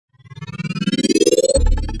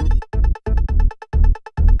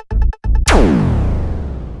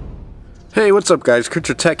Hey, what's up guys?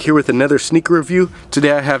 KurtzerTech here with another sneaker review.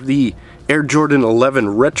 Today I have the Air Jordan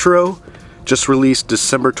 11 Retro, just released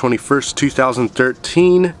December 21st,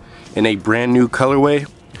 2013 in a brand new colorway.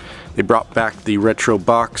 They brought back the retro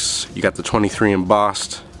box. You got the 23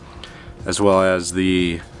 embossed, as well as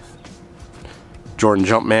the Jordan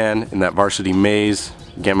Jumpman in that Varsity Maze,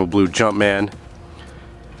 Gamma Blue Jumpman.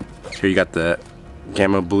 Here you got the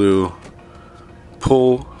Gamma Blue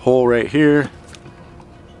pull hole right here.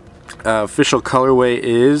 Official colorway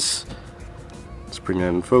is, let's bring that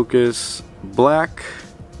in focus, black,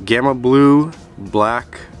 Gamma Blue,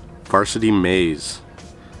 black, Varsity Maze.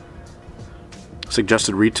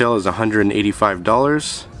 Suggested retail is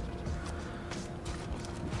 $185.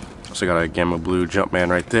 Also got a Gamma Blue Jumpman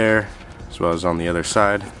right there, as well as on the other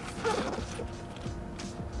side.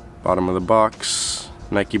 Bottom of the box,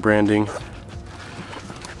 Nike branding.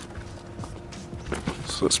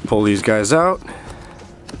 So let's pull these guys out.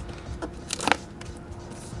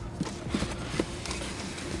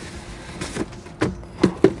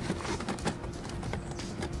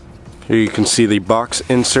 Here you can see the box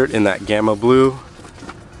insert in that Gamma Blue.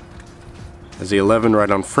 Has the 11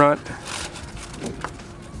 right on front.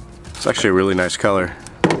 It's actually a really nice color,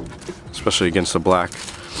 especially against the black.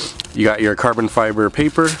 You got your carbon fiber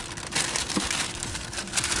paper.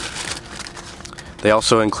 They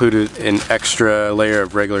also included an extra layer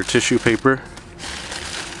of regular tissue paper.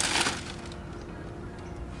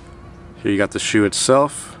 Here you got the shoe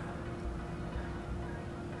itself.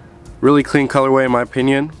 Really clean colorway in my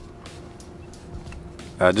opinion.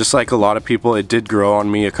 Just like a lot of people, it did grow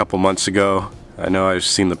on me a couple months ago. I know I've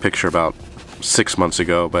seen the picture about 6 months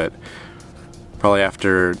ago, but probably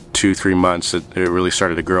after 2-3 months it really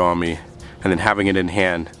started to grow on me. And then having it in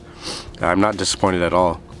hand, I'm not disappointed at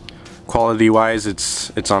all. Quality wise,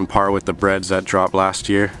 it's on par with the breads that dropped last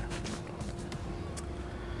year.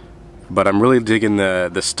 But I'm really digging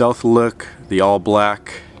the stealth look, the all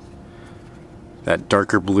black, that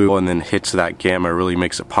darker blue, and then hits that gamma really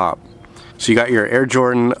makes it pop. So you got your Air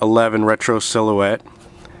Jordan 11 Retro silhouette.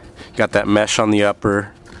 Got that mesh on the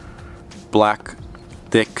upper, black,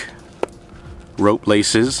 thick rope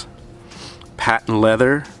laces, patent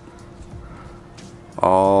leather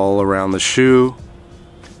all around the shoe.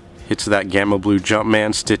 Hits that Gamma Blue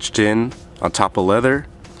Jumpman stitched in on top of leather.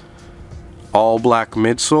 All black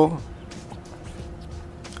midsole.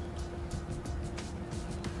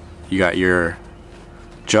 You got your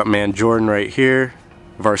Jumpman Jordan right here,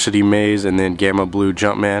 Varsity Maze, and then Gamma Blue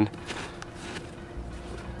Jumpman.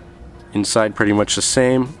 Inside pretty much the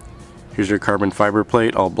same. Here's your carbon fiber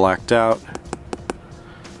plate, all blacked out.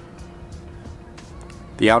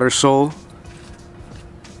 The outer sole,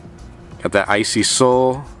 got that icy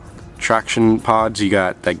sole. Traction pods, you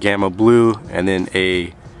got that Gamma Blue, and then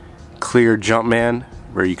a clear Jumpman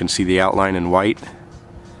where you can see the outline in white.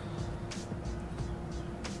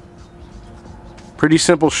 Pretty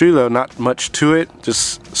simple shoe though, not much to it,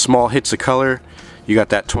 just small hits of color. You got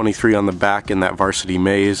that 23 on the back and that Varsity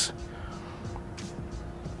Maze.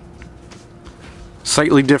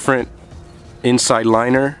 Slightly different inside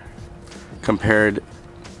liner compared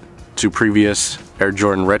to previous Air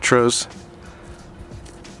Jordan Retros.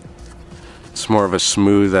 It's more of a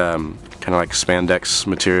smooth, kind of like spandex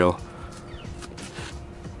material.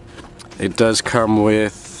 It does come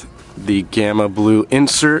with the Gamma Blue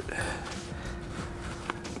insert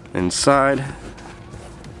inside,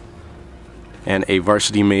 and a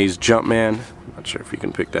Varsity Maze Jumpman. Not sure if you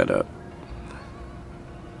can pick that up.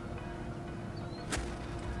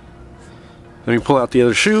 Let me pull out the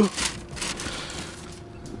other shoe.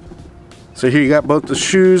 So here you got both the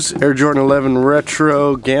shoes, Air Jordan 11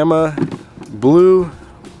 Retro Gamma Blue,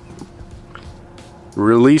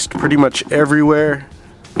 released pretty much everywhere,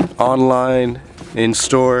 online, in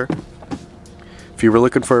store. If you were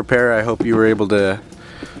looking for a pair, I hope you were able to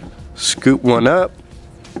scoop one up.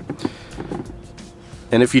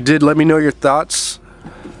 And if you did, let me know your thoughts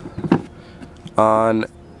on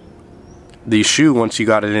the shoe once you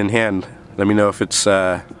got it in hand. Let me know if it's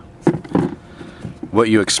what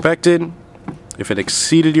you expected, if it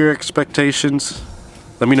exceeded your expectations.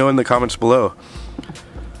 Let me know in the comments below.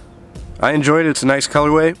 I enjoyed it. It's a nice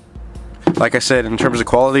colorway. Like I said, in terms of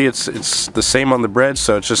quality, it's the same on the bread,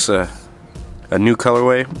 so it's just a new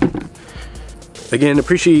colorway. Again,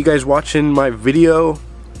 appreciate you guys watching my video.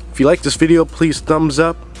 If you like this video, please thumbs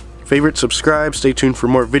up, favorite, subscribe, stay tuned for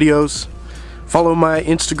more videos. Follow my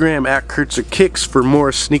Instagram at KurtzerKicks for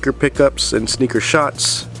more sneaker pickups and sneaker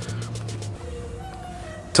shots.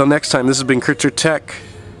 Till next time, this has been KurtzerTech.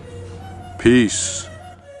 Peace.